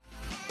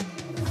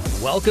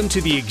Welcome to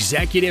the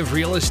Executive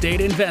Real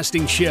Estate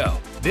Investing Show.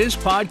 This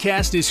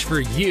podcast is for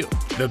you,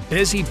 the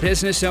busy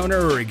business owner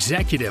or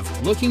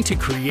executive looking to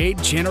create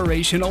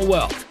generational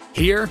wealth.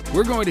 Here,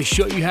 we're going to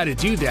show you how to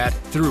do that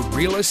through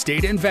real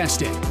estate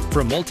investing,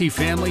 from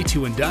multifamily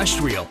to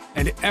industrial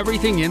and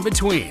everything in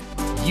between.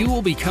 You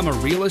will become a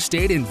real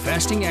estate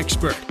investing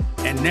expert.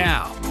 And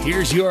now,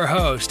 here's your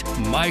host,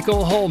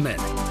 Michael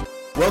Holman.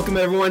 Welcome,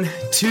 everyone,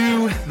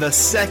 to the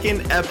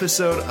second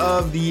episode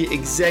of the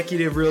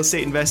Executive Real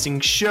Estate Investing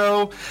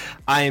Show.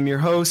 I am your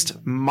host,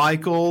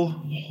 Michael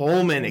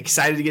Holman.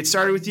 Excited to get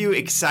started with you.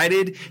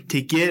 Excited to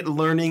get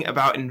learning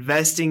about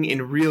investing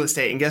in real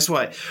estate. And guess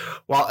what?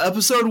 While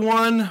episode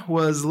 1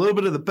 was a little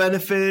bit of the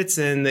benefits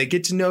and the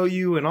get to know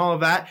you and all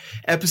of that,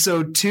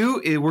 episode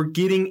 2, we're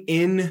getting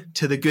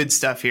into the good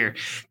stuff here.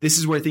 This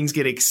is where things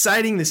get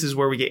exciting. This is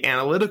where we get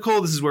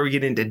analytical. This is where we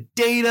get into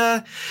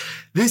data.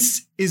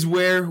 This is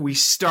where we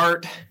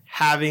start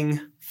having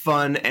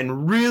fun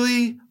and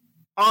really,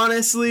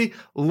 honestly,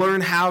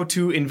 learn how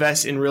to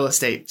invest in real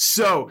estate.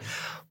 So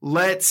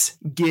let's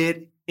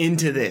get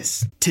into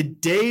this.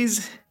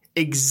 Today's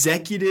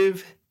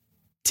executive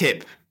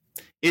tip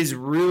is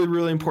really,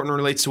 really important and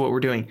relates to what we're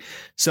doing.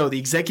 So the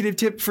executive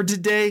tip for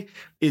today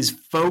is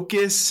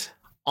focus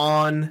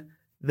on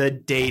the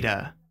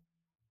data.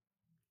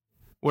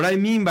 What I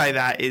mean by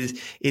that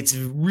is it's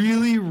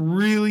really,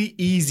 really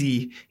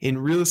easy in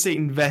real estate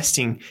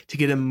investing to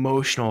get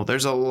emotional.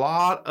 There's a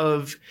lot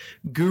of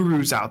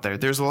gurus out there.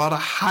 There's a lot of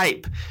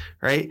hype,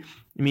 right?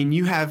 I mean,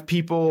 you have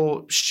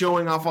people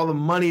showing off all the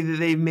money that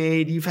they've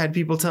made. You've had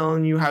people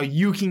telling you how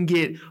you can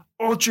get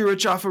ultra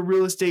rich off of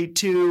real estate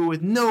too,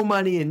 with no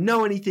money and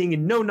no anything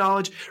and no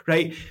knowledge,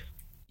 right?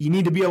 You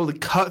need to be able to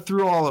cut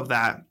through all of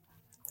that.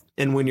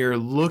 And when you're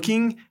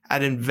looking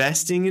at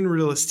investing in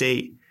real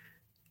estate,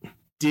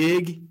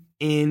 dig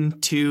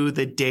into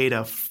the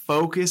data.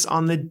 Focus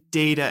on the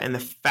data and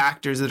the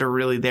factors that are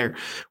really there.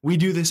 We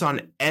do this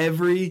on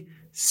every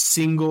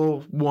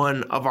single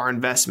one of our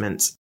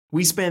investments.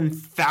 We spend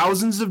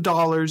thousands of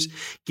dollars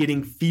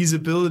getting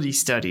feasibility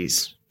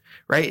studies,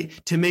 right?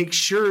 To make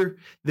sure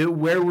that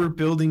where we're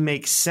building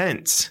makes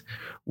sense.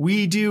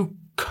 We do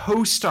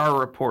CoStar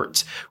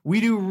reports.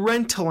 We do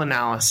rental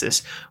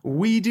analysis.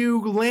 We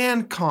do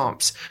land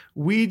comps.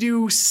 We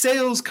do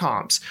sales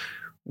comps.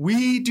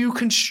 We do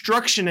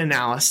construction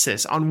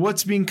analysis on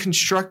what's being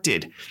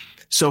constructed.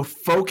 So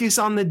focus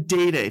on the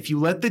data. If you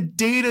let the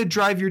data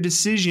drive your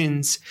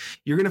decisions,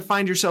 you're going to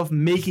find yourself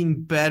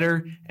making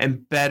better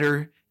and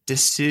better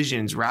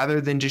decisions rather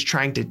than just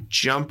trying to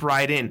jump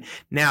right in.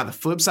 Now, the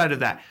flip side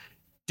of that,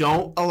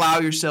 don't allow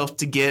yourself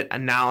to get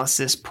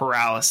analysis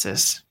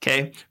paralysis,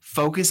 okay?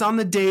 Focus on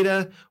the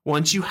data.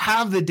 Once you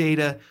have the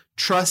data,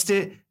 trust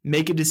it,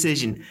 make a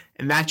decision.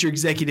 And that's your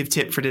executive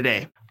tip for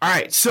today. All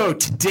right, so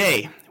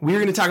today we're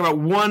going to talk about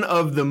one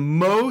of the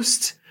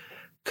most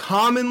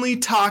commonly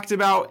talked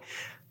about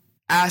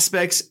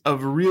aspects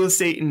of real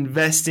estate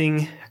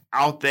investing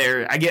out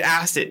there. I get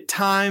asked it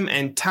time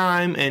and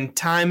time and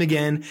time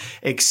again,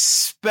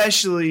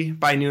 especially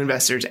by new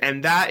investors,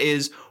 and that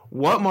is,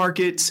 what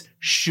markets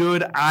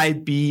should I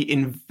be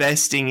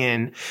investing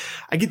in?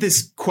 I get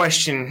this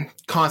question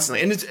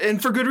constantly,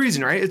 and for good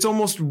reason, right? It's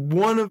almost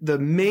one of the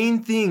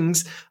main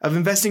things of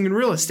investing in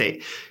real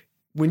estate.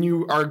 When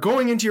you are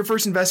going into your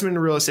first investment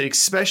in real estate,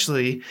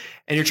 especially,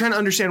 and you're trying to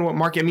understand what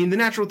market, I mean, the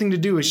natural thing to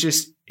do is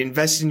just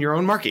invest in your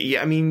own market.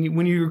 Yeah, I mean,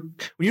 when you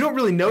don't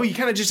really know, you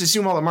kind of just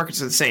assume all the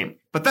markets are the same,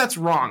 but that's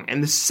wrong.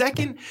 And the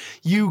second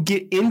you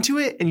get into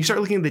it and you start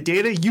looking at the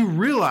data, you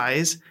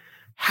realize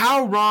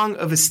how wrong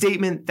of a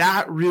statement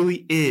that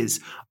really is.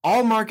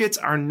 All markets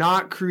are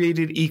not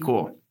created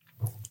equal.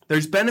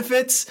 There's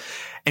benefits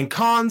and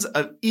cons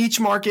of each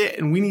market,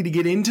 and we need to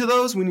get into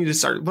those. We need to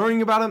start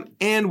learning about them,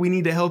 and we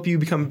need to help you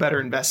become a better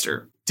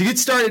investor. To get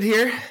started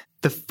here,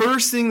 the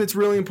first thing that's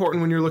really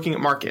important when you're looking at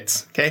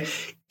markets, okay?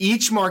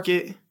 Each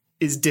market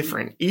is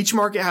different. Each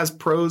market has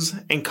pros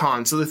and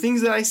cons. So the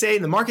things that I say,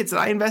 the markets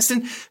that I invest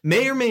in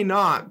may or may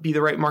not be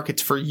the right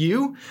markets for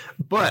you,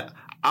 but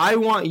I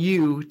want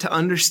you to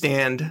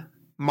understand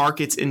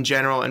markets in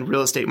general and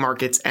real estate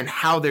markets and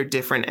how they're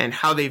different and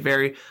how they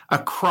vary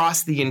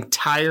across the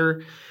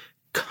entire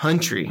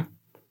country.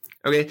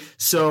 Okay,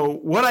 so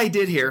what I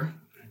did here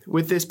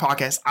with this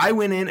podcast, I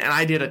went in and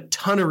I did a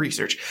ton of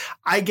research.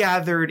 I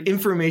gathered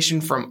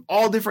information from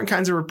all different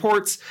kinds of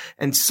reports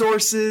and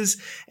sources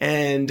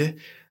and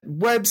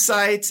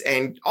websites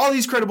and all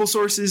these credible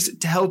sources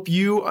to help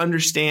you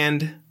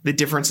understand the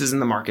differences in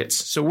the markets.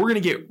 So we're going to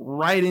get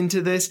right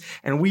into this,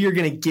 and we are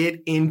going to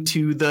get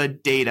into the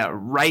data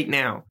right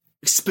now.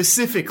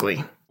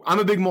 Specifically, I'm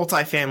a big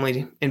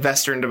multifamily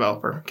investor and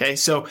developer. Okay.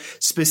 So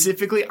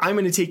specifically, I'm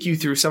going to take you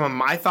through some of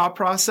my thought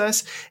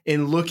process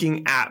in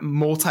looking at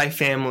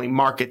multifamily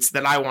markets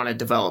that I want to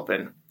develop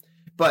in.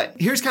 But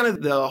here's kind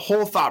of the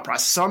whole thought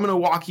process. So I'm going to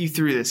walk you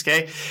through this,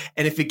 okay?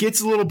 And if it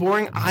gets a little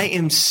boring, I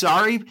am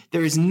sorry.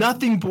 There is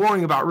nothing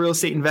boring about real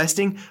estate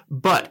investing,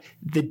 but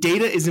the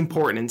data is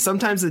important. And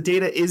sometimes the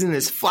data isn't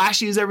as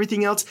flashy as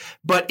everything else,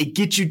 but it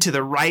gets you to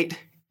the right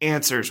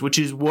answers, which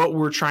is what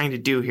we're trying to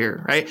do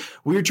here, right?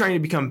 We're trying to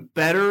become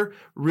better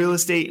real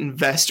estate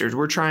investors.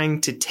 We're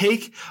trying to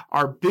take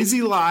our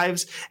busy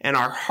lives and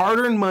our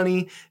hard-earned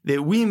money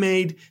that we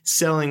made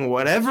selling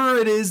whatever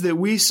it is that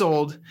we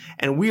sold,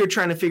 and we are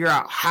trying to figure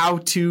out how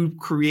to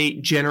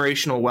create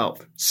generational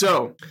wealth.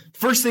 So,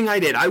 first thing I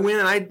did, I went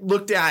and I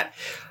looked at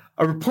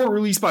a report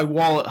released by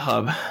Wallet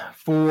Hub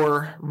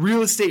for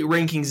real estate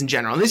rankings in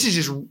general. And this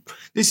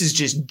is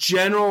just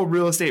general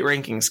real estate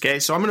rankings, okay?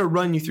 So I'm going to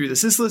run you through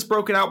this. This list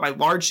broken out by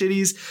large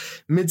cities,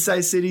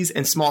 mid-sized cities,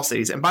 and small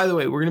cities. And by the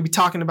way, we're going to be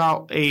talking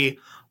about a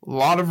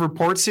lot of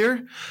reports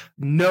here.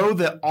 Know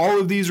that all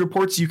of these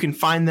reports, you can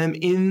find them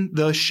in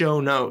the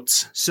show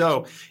notes.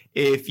 So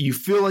if you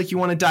feel like you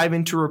want to dive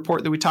into a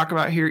report that we talk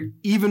about here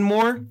even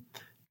more,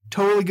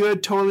 totally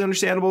good, totally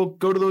understandable.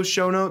 Go to those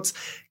show notes,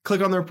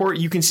 click on the report.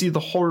 You can see the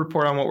whole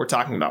report on what we're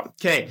talking about.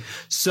 Okay,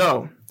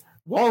 so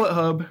Wallet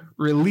Hub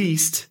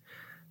released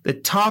the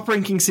top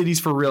ranking cities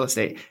for real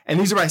estate. And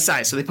these are by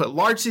size. So they put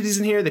large cities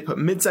in here, they put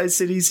mid-sized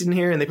cities in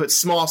here, and they put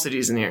small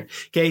cities in here.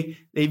 Okay,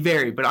 they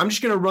vary, but I'm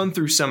just going to run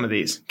through some of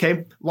these.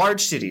 Okay,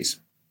 large cities.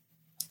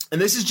 And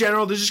this is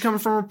general. This is coming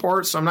from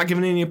reports, so I'm not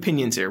giving any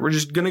opinions here. We're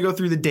just going to go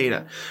through the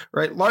data,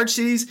 right? Large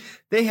cities,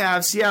 they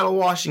have Seattle,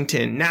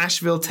 Washington,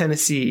 Nashville,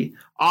 Tennessee,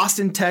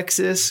 Austin,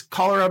 Texas,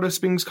 Colorado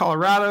Springs,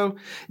 Colorado,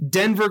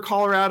 Denver,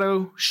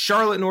 Colorado,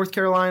 Charlotte, North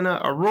Carolina,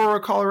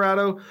 Aurora,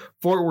 Colorado,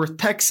 Fort Worth,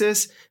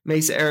 Texas,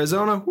 Mesa,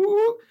 Arizona,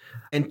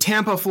 and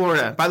Tampa,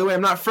 Florida. By the way,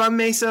 I'm not from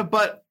Mesa,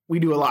 but we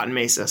do a lot in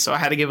Mesa, so I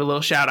had to give a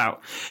little shout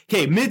out.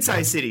 Okay,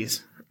 mid-sized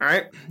cities. All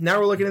right, now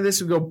we're looking at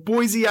this. We go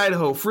Boise,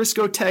 Idaho,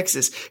 Frisco,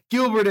 Texas,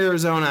 Gilbert,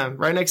 Arizona,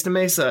 right next to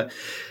Mesa,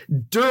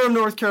 Durham,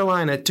 North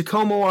Carolina,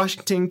 Tacoma,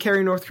 Washington,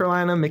 Cary, North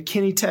Carolina,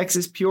 McKinney,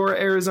 Texas,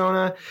 Peoria,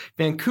 Arizona,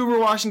 Vancouver,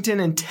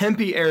 Washington, and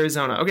Tempe,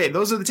 Arizona. Okay,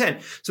 those are the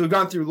 10. So we've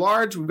gone through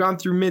large, we've gone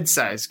through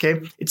mid-size,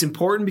 okay? It's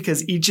important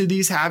because each of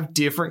these have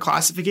different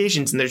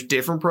classifications, and there's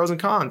different pros and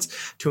cons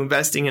to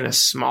investing in a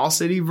small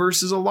city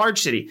versus a large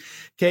city.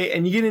 Okay,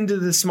 and you get into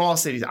the small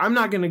cities. I'm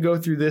not going to go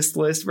through this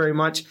list very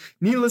much.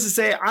 Needless to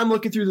say, I'm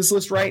looking through this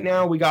list right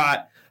now. We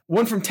got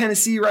one from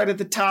Tennessee right at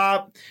the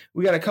top.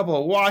 We got a couple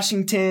of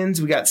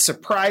Washingtons. We got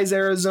Surprise,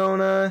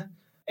 Arizona,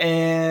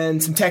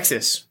 and some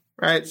Texas,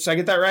 right? So I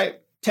get that right?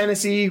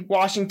 Tennessee,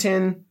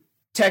 Washington,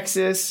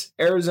 Texas,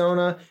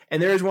 Arizona,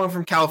 and there's one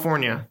from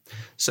California.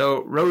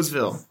 So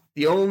Roseville,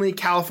 the only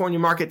California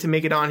market to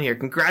make it on here.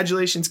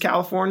 Congratulations,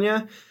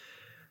 California.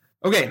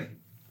 Okay.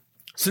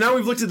 So now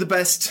we've looked at the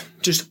best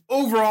just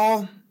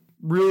overall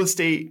real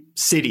estate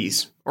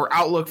cities or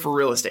outlook for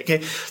real estate.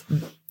 Okay,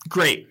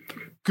 great.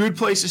 Good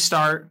place to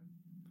start.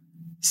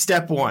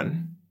 Step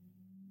one.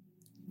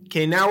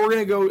 Okay, now we're going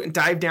to go and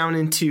dive down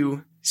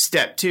into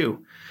step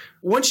two.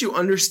 Once you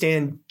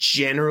understand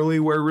generally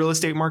where real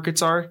estate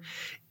markets are,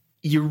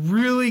 you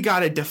really got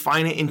to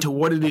define it into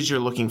what it is you're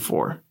looking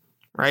for,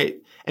 right?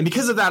 And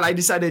because of that, I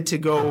decided to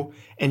go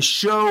and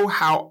show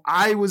how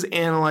I was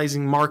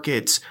analyzing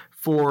markets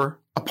for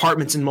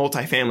apartments and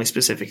multifamily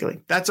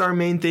specifically. That's our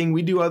main thing.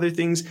 We do other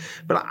things,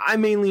 but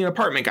I'm mainly an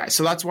apartment guy.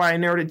 So that's why I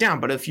narrowed it down.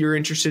 But if you're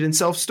interested in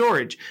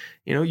self-storage,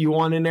 you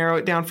want to narrow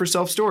it down for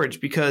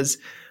self-storage because,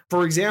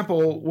 for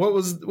example, what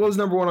was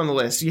number one on the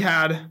list? You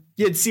had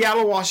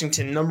Seattle,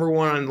 Washington, number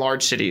one on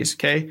large cities.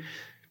 Okay.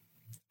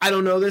 I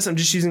don't know this. I'm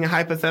just using a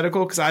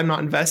hypothetical because I'm not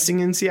investing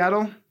in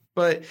Seattle,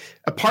 but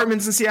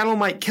apartments in Seattle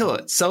might kill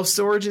it.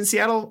 Self-storage in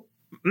Seattle,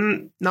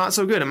 not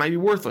so good. It might be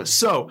worthless.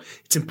 So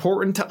it's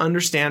important to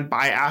understand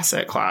by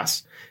asset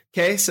class.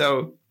 Okay,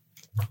 so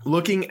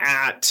looking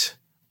at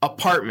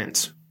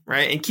apartments,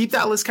 right? And keep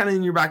that list kind of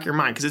in your back of your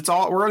mind because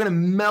we're going to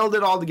meld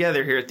it all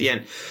together here at the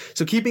end.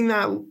 So keeping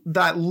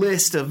that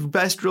list of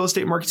best real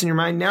estate markets in your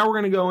mind, now we're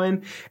going to go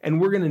in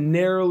and we're going to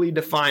narrowly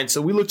define.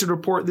 So we looked at a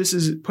report. This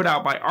is put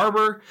out by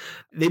Arbor.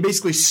 They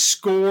basically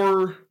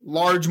score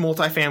large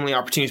multifamily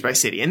opportunities by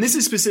city. And this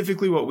is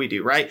specifically what we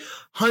do, right?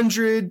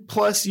 100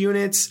 plus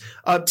units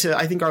up to,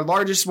 I think our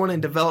largest one in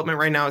development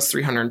right now is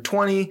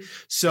 320.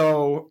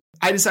 So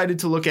I decided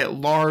to look at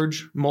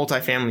large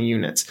multifamily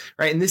units,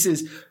 right? And this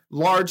is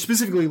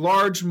specifically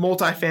large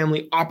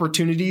multifamily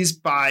opportunities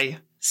by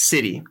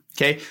city.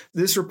 Okay.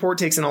 This report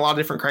takes in a lot of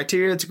different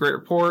criteria. It's a great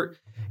report.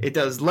 It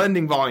does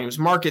lending volumes,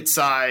 market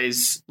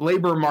size,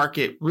 labor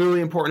market,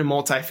 really important in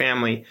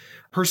multifamily,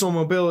 personal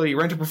mobility,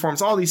 rental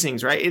performance, all these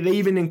things, right? They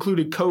even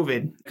included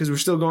COVID because we're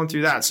still going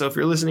through that. So if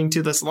you're listening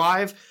to this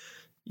live,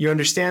 you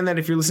understand that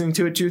if you're listening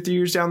to it 2 or 3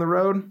 years down the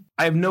road,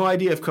 I have no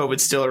idea if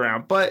COVID's still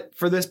around, but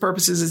for this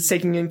purposes, it's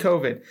taking in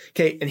COVID.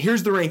 Okay. And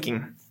here's the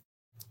ranking.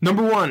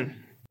 Number 1,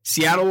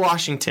 Seattle,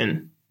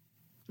 Washington.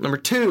 Number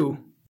 2,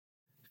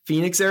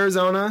 Phoenix,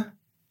 Arizona,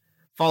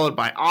 followed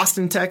by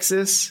Austin,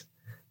 Texas,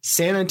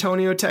 San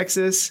Antonio,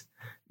 Texas,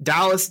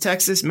 Dallas,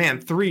 Texas,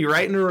 3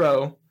 right in a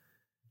row,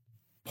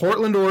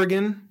 Portland,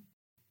 Oregon,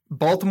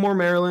 Baltimore,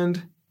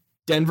 Maryland,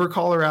 Denver,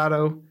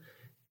 Colorado,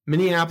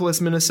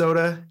 Minneapolis,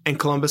 Minnesota, and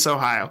Columbus,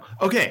 Ohio.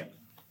 Okay,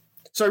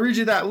 so I read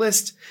you that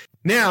list.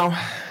 Now,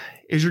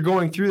 as you're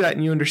going through that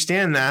and you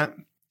understand that,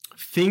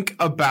 think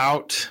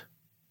about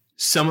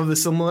some of the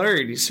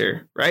similarities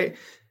here, right?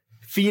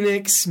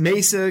 Phoenix,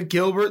 Mesa,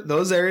 Gilbert,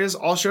 those areas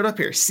all showed up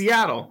here.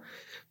 Seattle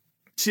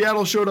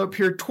showed up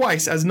here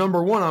twice as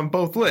number one on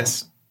both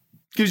lists.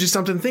 Gives you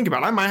something to think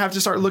about. I might have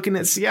to start looking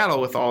at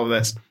Seattle with all of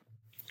this.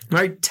 All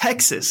right,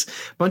 Texas.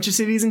 A bunch of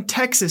cities in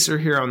Texas are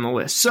here on the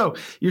list. So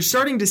you're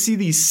starting to see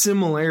these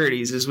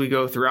similarities as we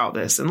go throughout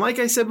this. And like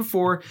I said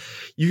before,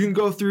 you can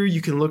go through, you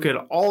can look at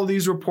all of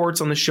these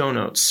reports on the show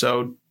notes.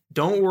 So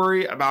don't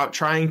worry about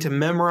trying to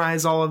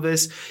memorize all of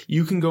this.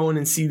 You can go in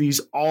and see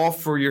these all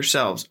for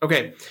yourselves.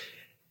 Okay.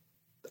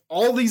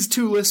 All these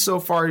two lists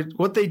so far,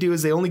 what they do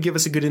is they only give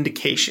us a good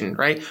indication,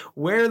 right?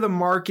 Where the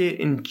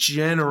market in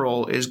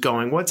general is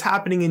going, what's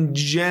happening in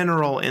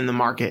general in the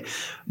market.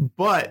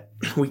 But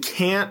we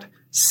can't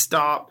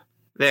stop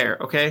there,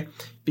 okay?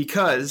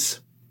 Because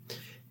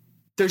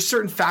there's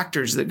certain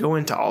factors that go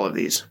into all of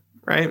these,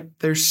 right?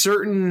 There's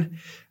certain,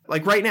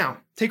 like right now,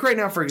 take right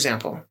now, for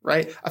example,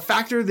 right? A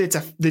factor that's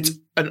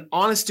an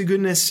honest to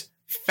goodness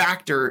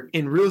factor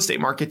in real estate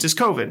markets is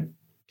COVID.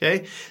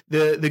 Okay.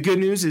 The good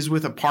news is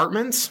with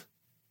apartments,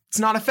 it's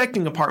not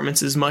affecting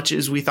apartments as much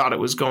as we thought it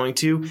was going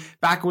to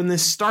back when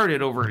this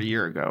started over a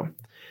year ago.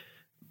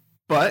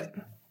 But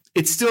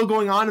it's still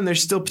going on and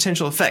there's still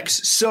potential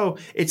effects. So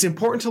it's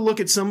important to look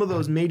at some of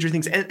those major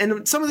things.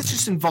 And some of this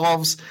just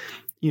involves,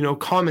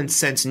 common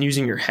sense and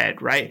using your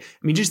head, right? I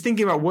mean, just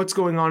thinking about what's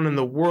going on in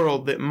the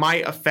world that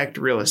might affect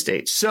real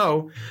estate.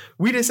 So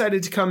we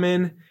decided to come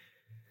in,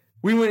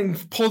 we went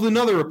and pulled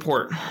another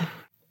report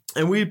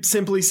and we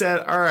simply said,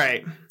 all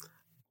right,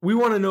 we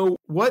want to know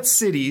what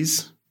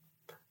cities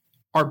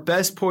are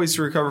best poised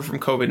to recover from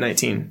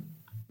COVID-19.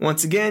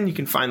 Once again, you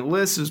can find the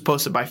list. It was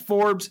posted by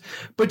Forbes,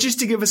 but just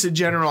to give us a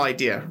general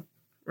idea,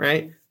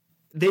 right?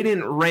 They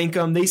didn't rank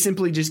them. They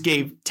simply just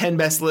gave 10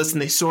 best lists and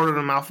they sorted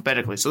them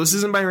alphabetically. So this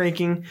isn't by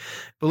ranking,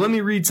 but let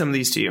me read some of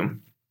these to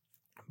you.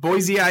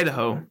 Boise,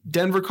 Idaho,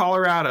 Denver,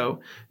 Colorado,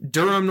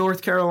 Durham,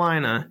 North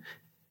Carolina,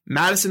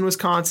 Madison,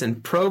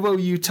 Wisconsin, Provo,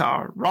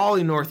 Utah,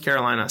 Raleigh, North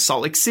Carolina,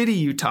 Salt Lake City,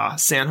 Utah,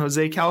 San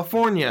Jose,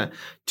 California,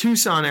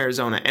 Tucson,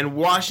 Arizona, and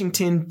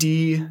Washington,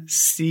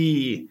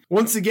 D.C.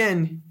 Once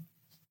again,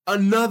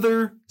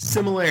 another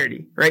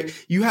similarity, right?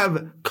 You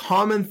have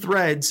common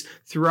threads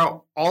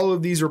throughout all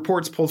of these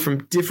reports pulled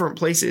from different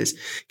places.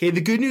 Okay,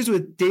 the good news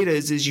with data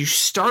is you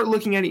start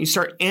looking at it, you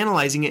start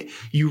analyzing it,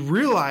 you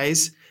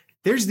realize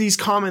there's these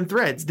common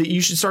threads that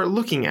you should start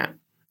looking at.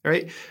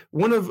 Right.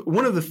 One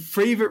of the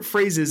favorite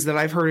phrases that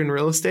I've heard in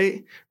real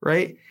estate,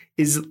 right,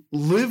 is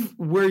live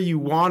where you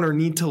want or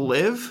need to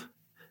live,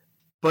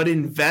 but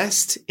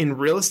invest in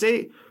real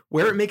estate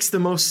where it makes the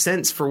most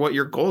sense for what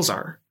your goals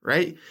are.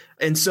 Right.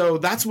 And so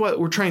that's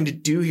what we're trying to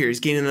do here is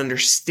gain an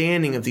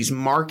understanding of these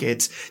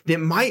markets that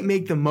might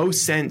make the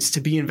most sense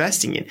to be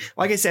investing in.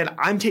 Like I said,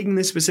 I'm taking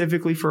this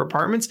specifically for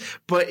apartments,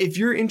 but if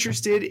you're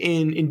interested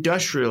in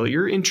industrial,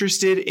 you're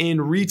interested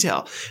in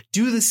retail,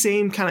 do the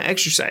same kind of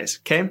exercise.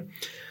 Okay.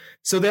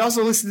 So they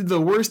also listed the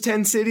worst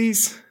 10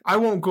 cities. I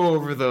won't go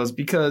over those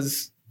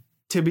because,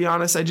 to be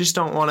honest, I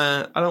don't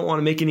want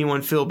to make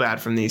anyone feel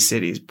bad from these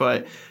cities.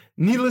 But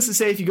needless to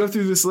say, if you go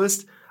through this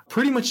list,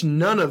 pretty much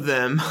none of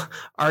them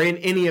are in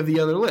any of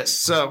the other lists.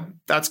 So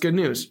that's good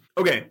news.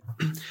 Okay,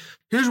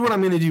 here's what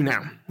I'm going to do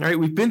now. All right,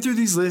 we've been through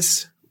these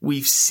lists.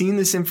 We've seen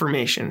this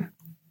information.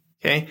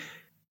 Okay,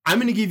 I'm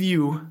going to give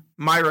you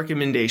my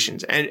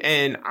recommendations.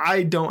 And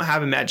I don't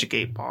have a magic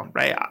 8 ball,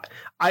 right?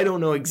 I don't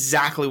know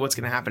exactly what's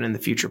going to happen in the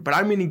future, but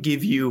I'm going to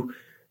give you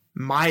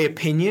my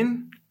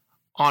opinion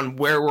on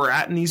where we're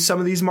at in some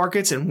of these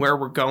markets and where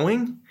we're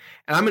going.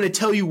 And I'm going to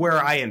tell you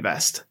where I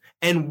invest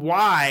and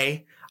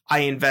why I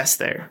invest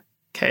there.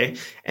 Okay.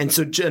 And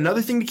so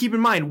another thing to keep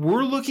in mind,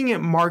 we're looking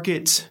at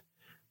markets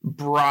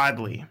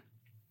broadly.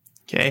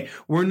 Okay.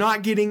 We're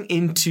not getting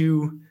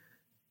into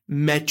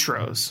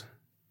metros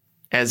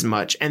as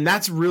much. And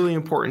that's really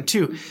important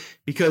too,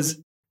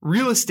 because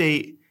real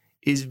estate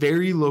is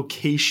very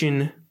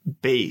location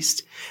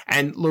based,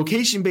 and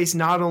location based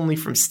not only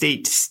from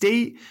state to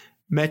state,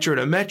 metro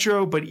to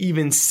metro, but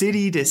even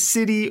city to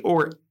city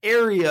or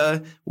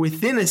area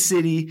within a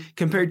city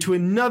compared to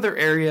another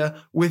area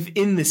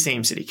within the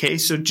same city. Okay.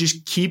 So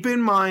just keep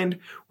in mind,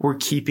 we're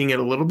keeping it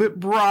a little bit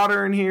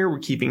broader in here. We're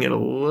keeping it a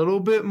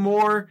little bit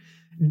more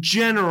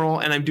general.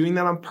 And I'm doing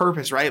that on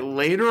purpose, right?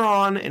 Later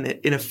on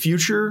in a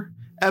future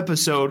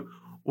episode,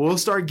 we'll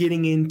start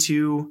getting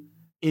into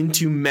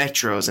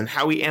metros and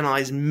how we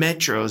analyze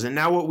metros. And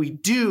now what we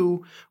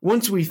do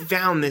once we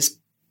found this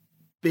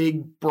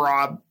big,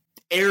 broad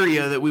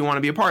area that we want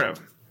to be a part of.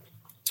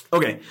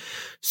 Okay,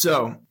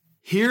 so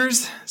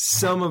here's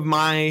some of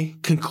my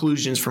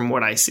conclusions from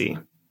what I see.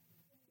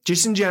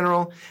 Just in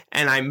general,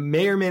 and I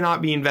may or may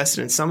not be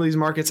invested in some of these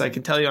markets. I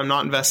can tell you I'm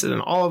not invested in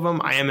all of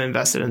them. I am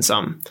invested in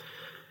some.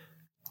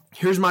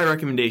 Here's my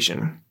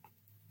recommendation.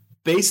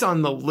 Based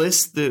on the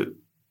list that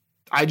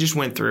I just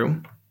went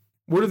through,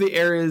 what are the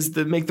areas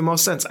that make the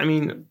most sense? I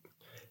mean,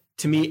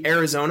 to me,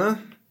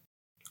 Arizona,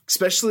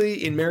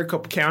 especially in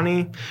Maricopa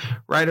County,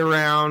 right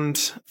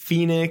around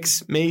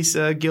Phoenix,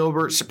 Mesa,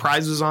 Gilbert,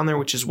 Surprise was on there,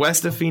 which is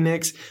west of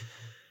Phoenix.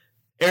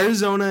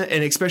 Arizona,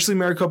 and especially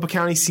Maricopa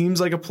County,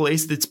 seems like a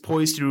place that's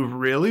poised to do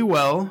really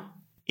well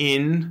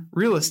in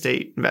real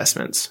estate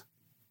investments.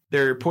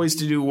 They're poised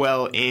to do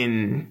well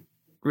in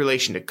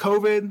relation to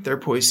COVID. They're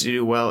poised to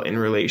do well in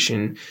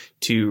relation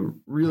to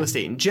real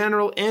estate in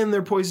general, and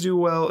they're poised to do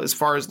well as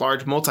far as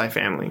large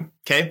multifamily.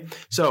 Okay,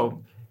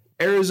 so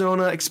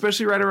Arizona,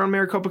 especially right around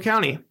Maricopa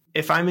County.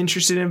 If I'm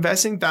interested in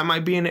investing, that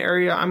might be an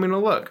area I'm going to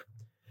look.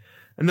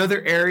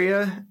 Another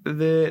area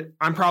that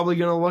I'm probably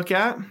going to look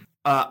at,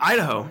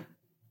 Idaho,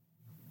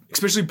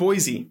 especially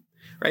Boise,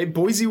 right?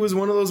 Boise was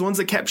one of those ones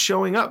that kept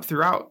showing up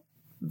throughout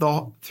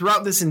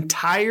this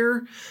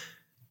entire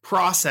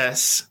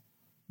process.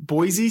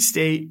 Boise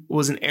State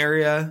was an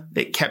area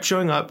that kept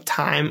showing up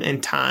time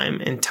and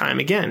time and time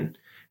again.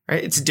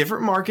 Right? It's a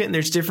different market, and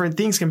there's different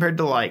things compared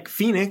to like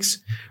Phoenix,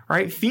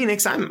 right?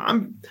 Phoenix,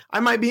 I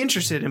might be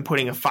interested in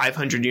putting a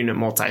 500 unit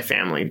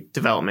multifamily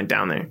development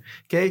down there.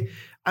 Okay.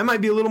 I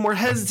might be a little more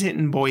hesitant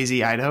in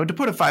Boise, Idaho to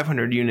put a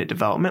 500 unit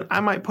development.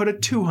 I might put a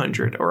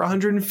 200 or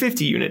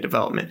 150 unit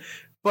development,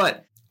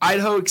 but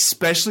Idaho,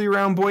 especially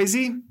around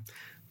Boise,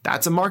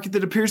 that's a market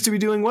that appears to be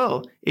doing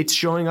well. It's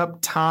showing up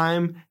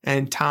time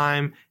and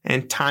time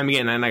and time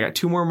again. And I got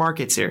two more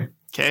markets here.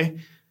 Okay.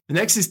 The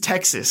next is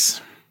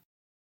Texas.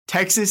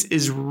 Texas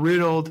is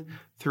riddled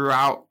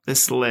throughout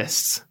this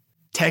list.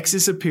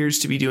 Texas appears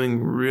to be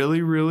doing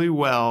really, really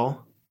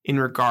well in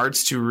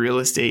regards to real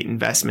estate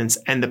investments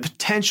and the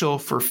potential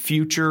for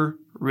future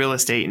real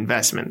estate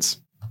investments.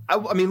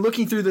 I mean,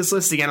 looking through this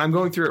list again, I'm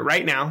going through it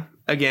right now.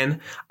 Again,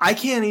 I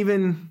can't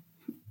even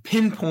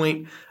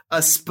pinpoint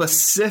a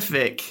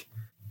specific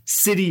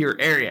city or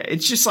area.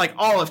 It's just like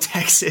all of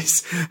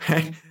Texas.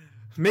 Right?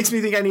 Makes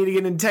me think I need to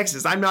get into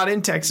Texas. I'm not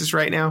in Texas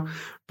right now,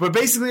 but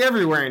basically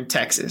everywhere in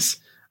Texas.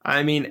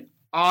 I mean,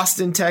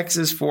 Austin,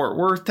 Texas, Fort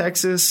Worth,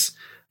 Texas,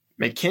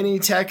 McKinney,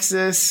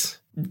 Texas,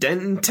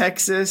 Denton,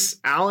 Texas,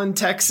 Allen,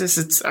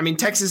 Texas.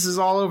 Texas is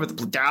all over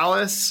the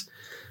Dallas,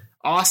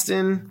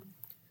 Austin.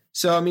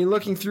 So,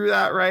 looking through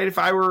that, right? If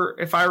I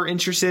were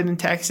interested in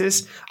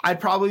Texas, I'd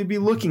probably be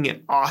looking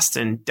at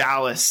Austin,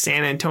 Dallas,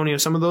 San Antonio,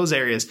 some of those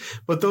areas.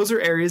 But those are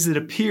areas that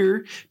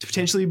appear to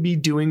potentially be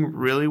doing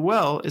really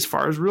well as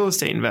far as real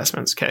estate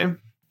investments. Okay.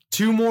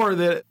 Two more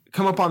that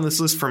come up on this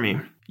list for me.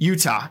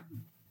 Utah.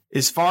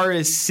 As far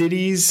as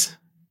cities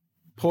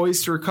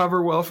poised to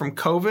recover well from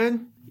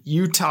COVID,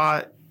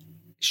 Utah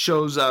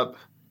shows up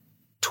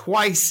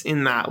twice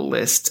in that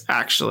list,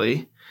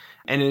 actually.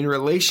 And in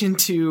relation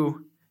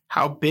to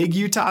how big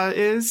Utah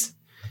is,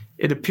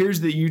 it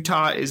appears that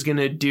Utah is going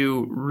to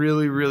do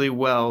really, really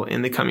well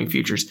in the coming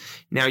futures.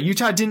 Now,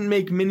 Utah didn't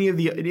make any of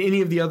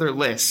the other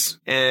lists,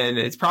 and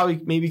it's probably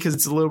maybe because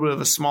it's a little bit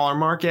of a smaller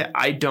market.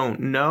 I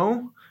don't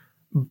know,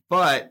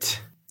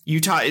 but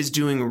Utah is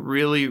doing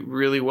really,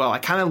 really well. I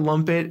kind of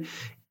lump it.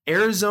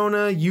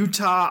 Arizona,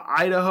 Utah,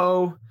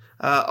 Idaho,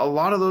 a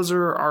lot of those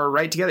are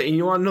right together. And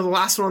you want to know the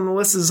last one on the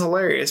list is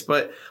hilarious,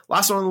 but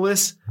last one on the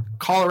list,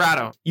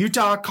 Colorado.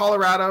 Utah,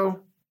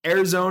 Colorado,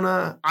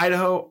 Arizona,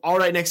 Idaho, all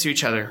right next to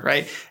each other,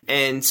 right?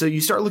 And so you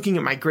start looking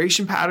at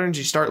migration patterns,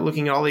 you start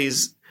looking at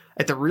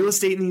at the real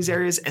estate in these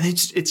areas, and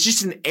it's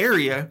just an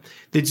area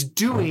that's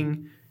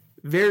doing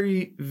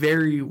very,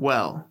 very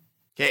well.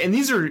 Okay, and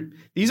these aren't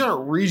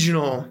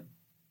regional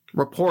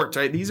reports,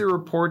 right? These are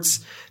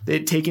reports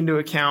that take into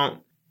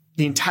account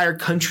the entire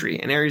country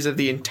and areas of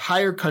the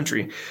entire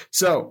country.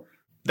 So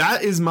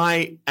that is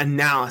my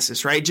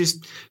analysis, right?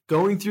 Just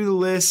going through the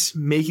list,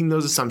 making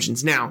those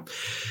assumptions. Now,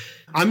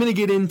 I'm going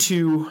to get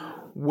into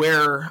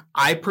where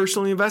I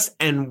personally invest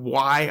and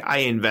why I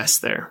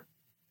invest there.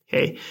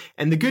 Okay.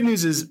 And the good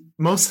news is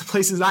most of the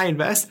places I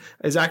invest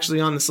is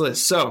actually on this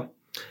list. So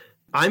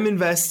I'm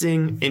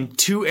investing in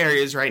two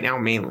areas right now,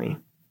 mainly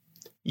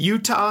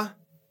Utah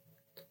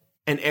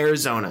and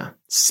Arizona,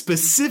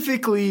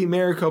 specifically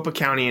Maricopa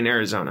County in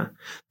Arizona.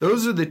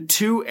 Those are the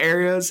two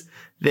areas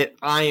that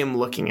I am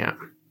looking at.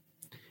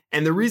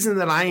 And the reason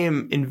that I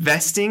am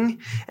investing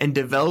and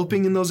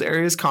developing in those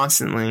areas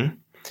constantly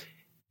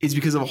is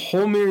because of a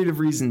whole myriad of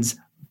reasons.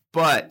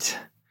 But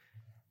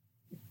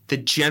the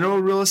general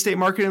real estate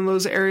market in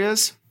those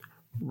areas,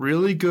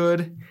 really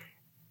good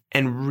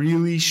and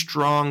really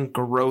strong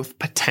growth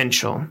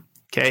potential.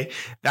 Okay,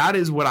 that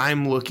is what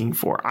I'm looking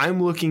for.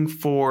 I'm looking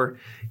for,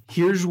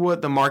 here's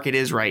what the market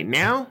is right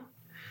now.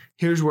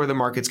 Here's where the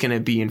market's going to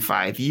be in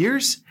 5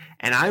 years.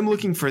 And I'm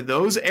looking for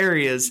those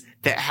areas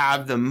that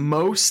have the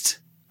most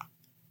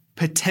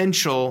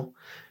potential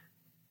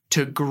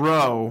to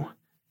grow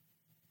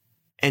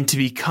and to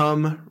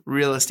become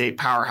real estate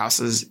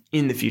powerhouses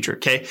in the future.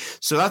 Okay,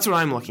 so that's what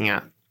I'm looking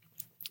at.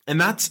 And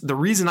that's the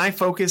reason I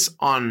focus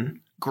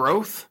on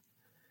growth,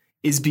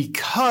 is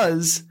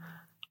because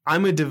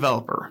I'm a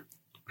developer.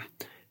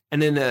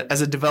 And then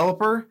as a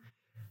developer,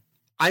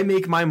 I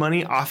make my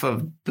money off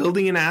of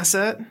building an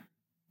asset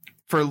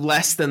for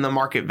less than the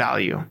market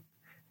value.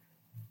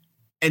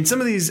 And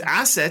some of these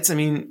assets, I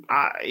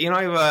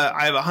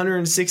have a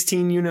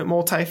 116 unit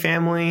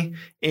multifamily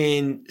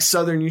in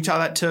southern Utah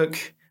that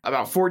took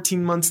about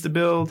 14 months to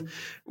build.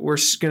 We're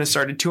going to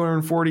start a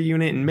 240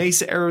 unit in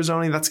Mesa,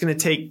 Arizona. That's going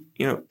to take,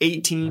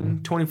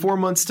 18, 24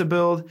 months to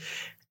build.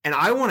 And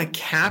I want to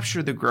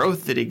capture the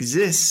growth that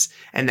exists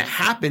and that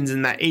happens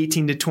in that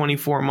 18 to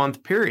 24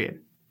 month period.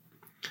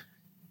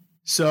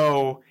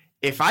 So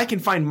if I can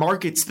find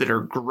markets that are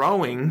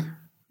growing,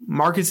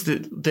 markets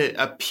that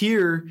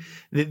appear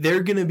that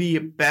they're going to be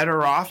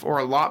better off or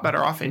a lot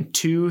better off in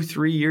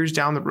 2-3 years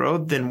down the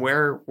road than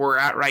where we're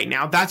at right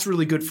now, that's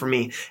really good for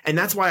me. And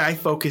that's why I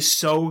focus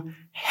so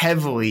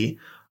heavily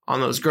on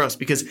those growths,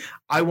 because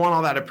I want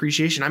all that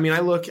appreciation. I mean,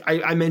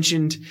 I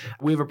mentioned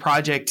we have a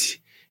project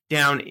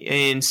down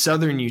in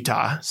southern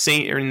Utah,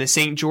 or in the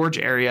St. George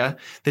area,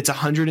 that's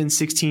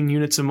 116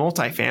 units of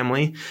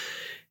multifamily.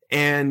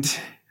 And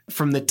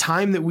from the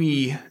time that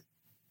we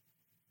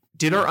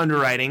did our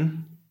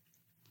underwriting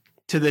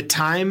to the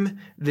time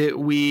that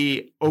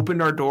we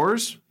opened our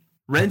doors,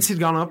 rents had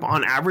gone up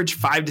on average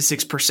 5 to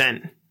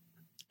 6%.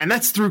 And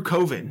that's through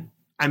COVID.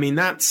 I mean,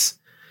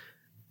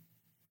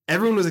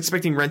 everyone was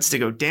expecting rents to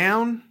go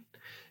down.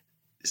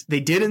 They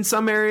did in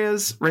some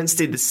areas. Rents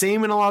stayed the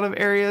same in a lot of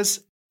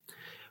areas.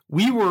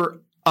 We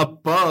were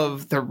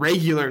above the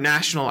regular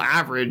national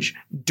average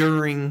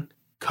during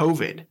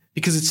COVID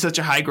because it's such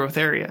a high growth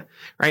area,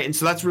 right? And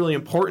so that's really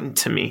important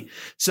to me.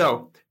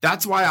 So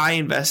that's why I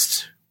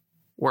invest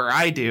where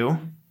I do.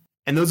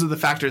 And those are the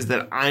factors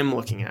that I'm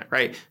looking at,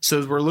 right? So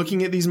as we're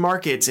looking at these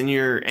markets and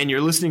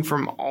you're listening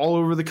from all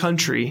over the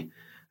country,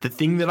 the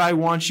thing that I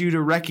want you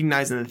to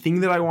recognize and the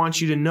thing that I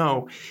want you to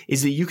know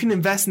is that you can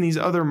invest in these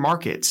other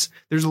markets.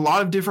 There's a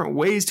lot of different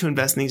ways to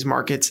invest in these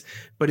markets,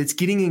 but it's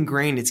getting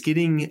ingrained. It's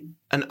getting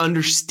an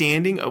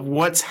understanding of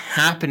what's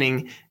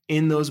happening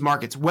in those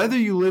markets, whether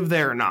you live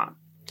there or not.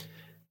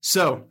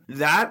 So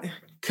that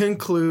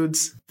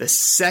concludes the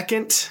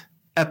second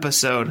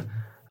episode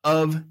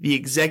of the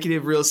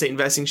Executive Real Estate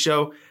Investing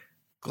Show.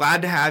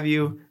 Glad to have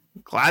you.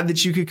 Glad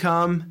that you could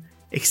come.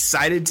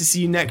 Excited to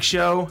see you next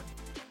show.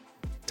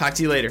 Talk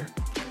to you later.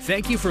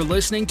 Thank you for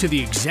listening to the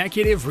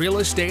Executive Real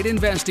Estate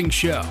Investing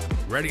Show.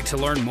 Ready to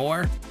learn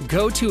more?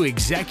 Go to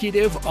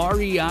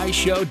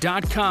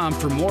executivereishow.com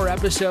for more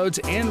episodes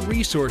and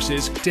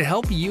resources to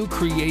help you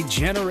create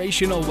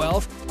generational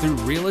wealth through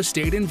real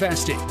estate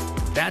investing.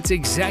 That's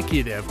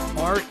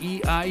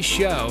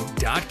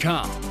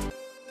executivereishow.com.